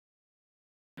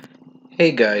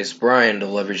Hey guys, Brian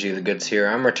delivers you the goods here.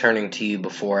 I'm returning to you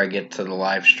before I get to the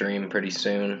live stream pretty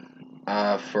soon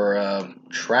for a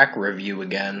track review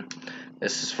again.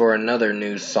 This is for another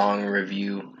new song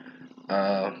review.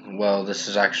 Well, this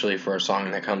is actually for a song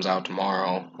that comes out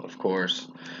tomorrow, of course,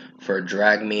 for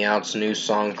Drag Me Out's new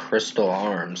song Crystal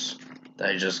Arms that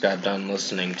I just got done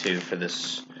listening to for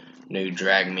this new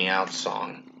Drag Me Out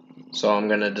song. So I'm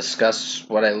going to discuss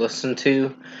what I listened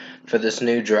to for this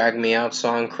new Drag Me Out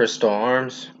song, Crystal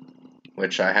Arms,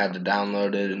 which I had to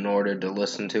download it in order to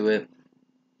listen to it,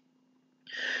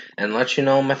 and let you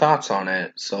know my thoughts on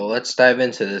it. So let's dive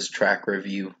into this track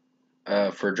review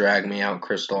for Drag Me Out,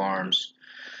 Crystal Arms.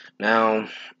 Now,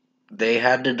 they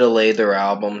had to delay their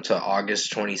album to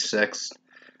August 26th,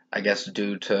 I guess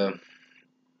due to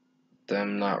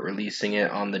them not releasing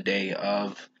it on the day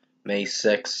of May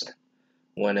 6th,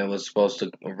 when it was supposed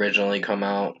to originally come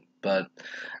out, but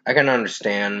I can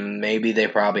understand. Maybe they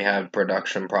probably had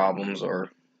production problems or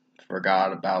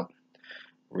forgot about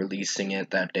releasing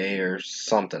it that day or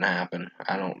something happened.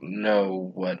 I don't know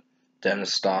what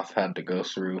Dennis Stoff had to go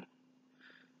through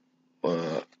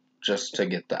just to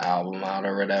get the album out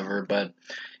or whatever, but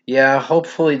yeah,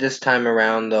 hopefully this time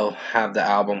around they'll have the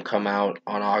album come out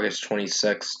on August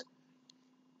 26th.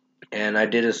 And I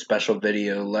did a special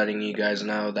video letting you guys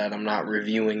know that I'm not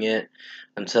reviewing it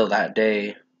until that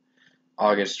day,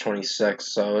 August 26th.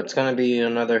 So it's going to be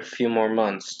another few more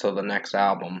months till the next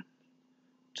album,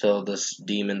 till this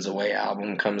Demons Away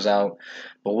album comes out.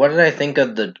 But what did I think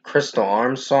of the Crystal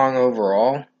Arms song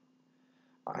overall?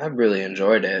 I really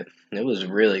enjoyed it. It was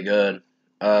really good.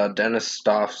 Dennis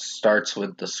Stoff starts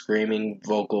with the screaming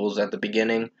vocals at the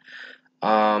beginning.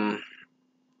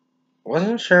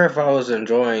 Wasn't sure if I was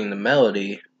enjoying the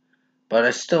melody, but I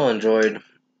still enjoyed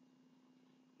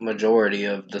majority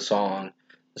of the song.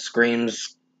 The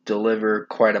screams deliver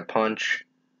quite a punch,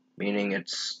 meaning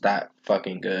it's that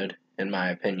fucking good, in my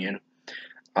opinion.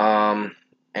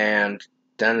 And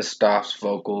Dennis Stoff's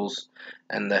vocals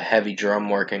and the heavy drum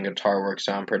work and guitar work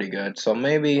sound pretty good. So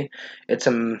maybe it's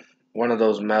one of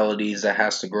those melodies that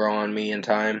has to grow on me in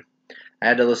time. I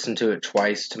had to listen to it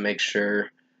twice to make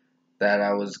sure that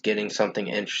I was getting something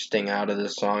interesting out of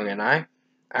this song, and I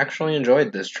actually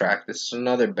enjoyed this track. This is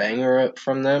another banger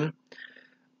from them.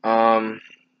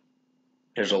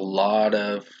 There's a lot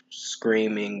of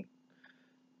screaming,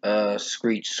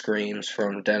 screech screams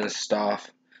from Dennis Stoff,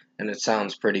 and it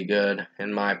sounds pretty good,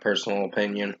 in my personal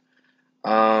opinion.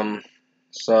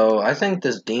 So I think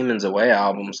this Demons Away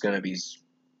album is going to be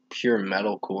pure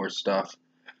metalcore stuff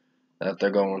that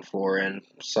they're going for, and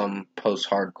some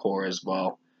post-hardcore as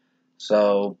well.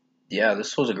 So, yeah,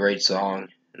 this was a great song,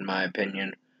 in my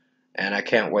opinion, and I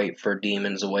can't wait for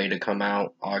Demons Away to come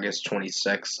out August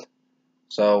 26th.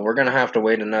 So, we're going to have to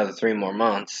wait another 3 more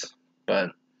months,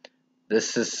 but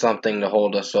this is something to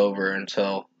hold us over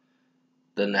until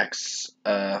the next,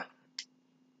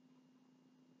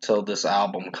 till this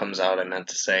album comes out, I meant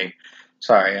to say.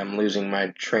 Sorry, I'm losing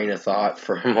my train of thought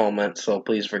for a moment, so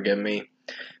please forgive me.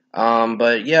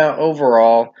 But yeah,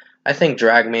 overall, I think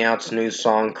Drag Me Out's new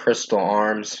song, Crystal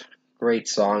Arms, great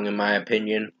song in my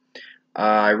opinion.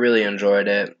 I really enjoyed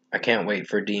it. I can't wait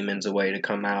for Demons Away to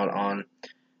come out on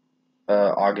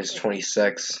August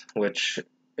 26th, which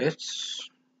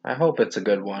I hope it's a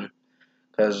good one.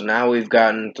 Because now we've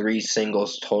gotten 3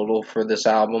 singles total for this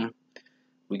album.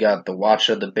 We got The Watch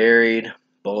of the Buried,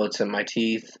 Bullets in My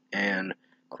Teeth, and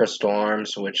Crystal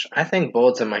Arms, which I think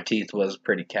Bullets in My Teeth was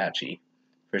pretty catchy,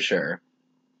 for sure.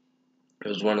 It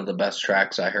was one of the best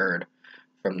tracks I heard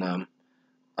from them.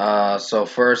 So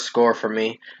first score for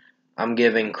me, I'm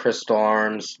giving Crystal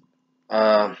Arms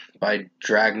by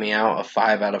Drag Me Out a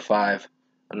 5 out of 5.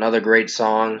 Another great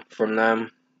song from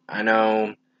them. I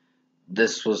know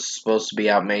this was supposed to be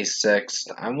out May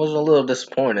 6th. I was a little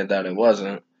disappointed that it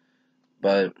wasn't,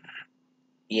 but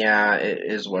yeah, it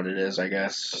is what it is, I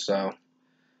guess. So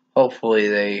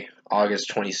hopefully August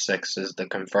 26th is the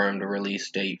confirmed release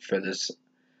date for this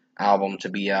album to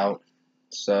be out.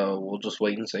 So we'll just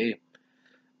wait and see.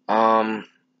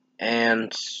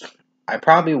 And I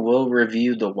probably will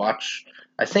review the Watch.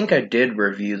 I think I did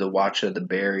review the Watch of the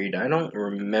Buried. I don't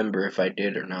remember if I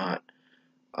did or not.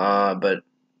 But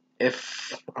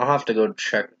if I'll have to go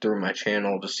check through my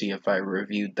channel to see if I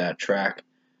reviewed that track,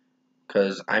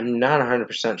 because I'm not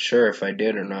 100% sure if I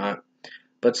did or not.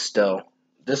 But still,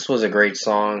 this was a great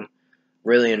song.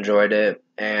 Really enjoyed it,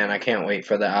 and I can't wait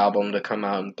for the album to come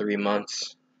out in 3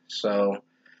 months. So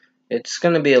it's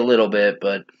gonna be a little bit,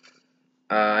 but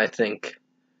I think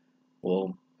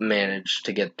we'll manage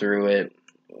to get through it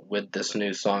with this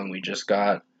new song we just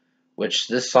got, which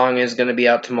this song is going to be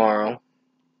out tomorrow.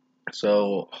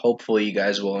 So hopefully you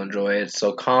guys will enjoy it.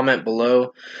 So comment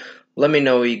below. Let me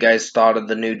know what you guys thought of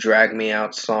the new Drag Me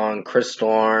Out song, Crystal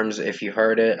Arms. If you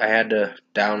heard it, I had to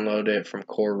download it from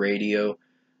Core Radio,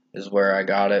 is where I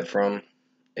got it from.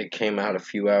 It came out a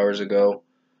few hours ago.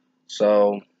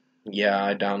 So, yeah,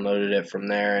 I downloaded it from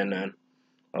there, and then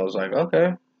I was like,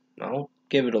 okay, I'll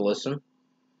give it a listen.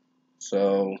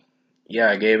 So, yeah,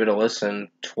 I gave it a listen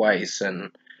twice,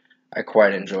 and I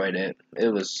quite enjoyed it. It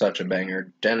was such a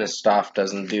banger. Dennis Stoff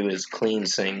doesn't do his clean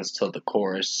sings till the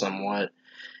chorus somewhat,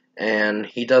 and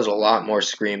he does a lot more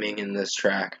screaming in this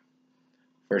track,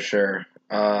 for sure.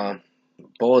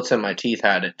 Bullets in My Teeth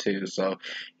had it too, so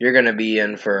you're gonna be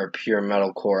in for a pure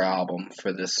metalcore album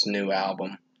for this new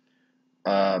album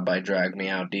by Drag Me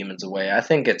Out, Demons Away. I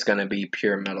think it's gonna be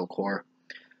pure metalcore.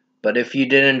 But if you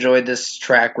did enjoy this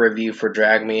track review for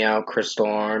Drag Me Out, Crystal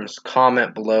Arms,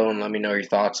 comment below and let me know your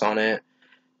thoughts on it.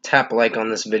 Tap like on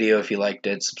this video if you liked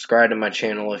it. Subscribe to my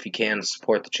channel if you can to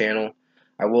support the channel.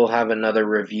 I will have another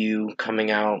review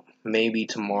coming out maybe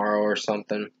tomorrow or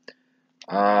something.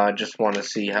 I just want to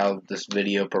see how this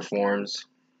video performs.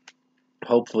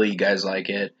 Hopefully you guys like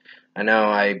it. I know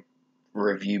I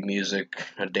review music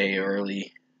a day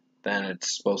early than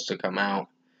it's supposed to come out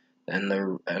and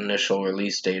the initial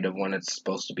release date of when it's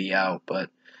supposed to be out, but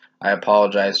I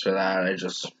apologize for that. I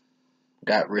just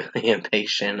got really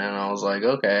impatient and I was like,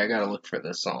 okay, I gotta look for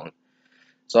this song.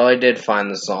 So I did find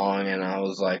the song and I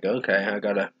was like, okay, I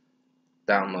gotta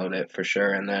download it for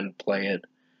sure and then play it.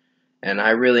 And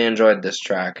I really enjoyed this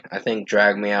track. I think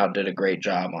Drag Me Out did a great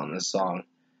job on this song.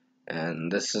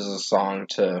 And this is a song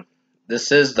to.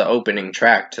 This is the opening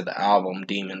track to the album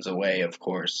Demons Away, of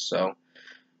course. So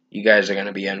you guys are going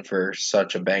to be in for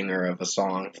such a banger of a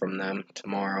song from them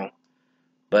tomorrow.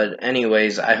 But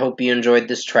anyways, I hope you enjoyed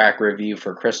this track review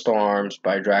for Crystal Arms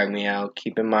by Drag Me Out.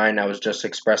 Keep in mind, I was just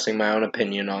expressing my own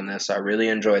opinion on this. I really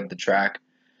enjoyed the track,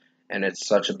 and it's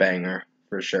such a banger,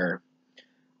 for sure.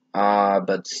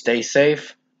 But stay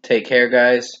safe. Take care,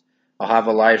 guys. I'll have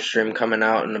a live stream coming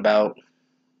out in about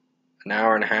an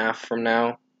hour and a half from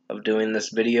now of doing this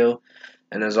video.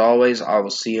 And as always, I will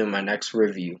see you in my next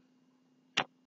review.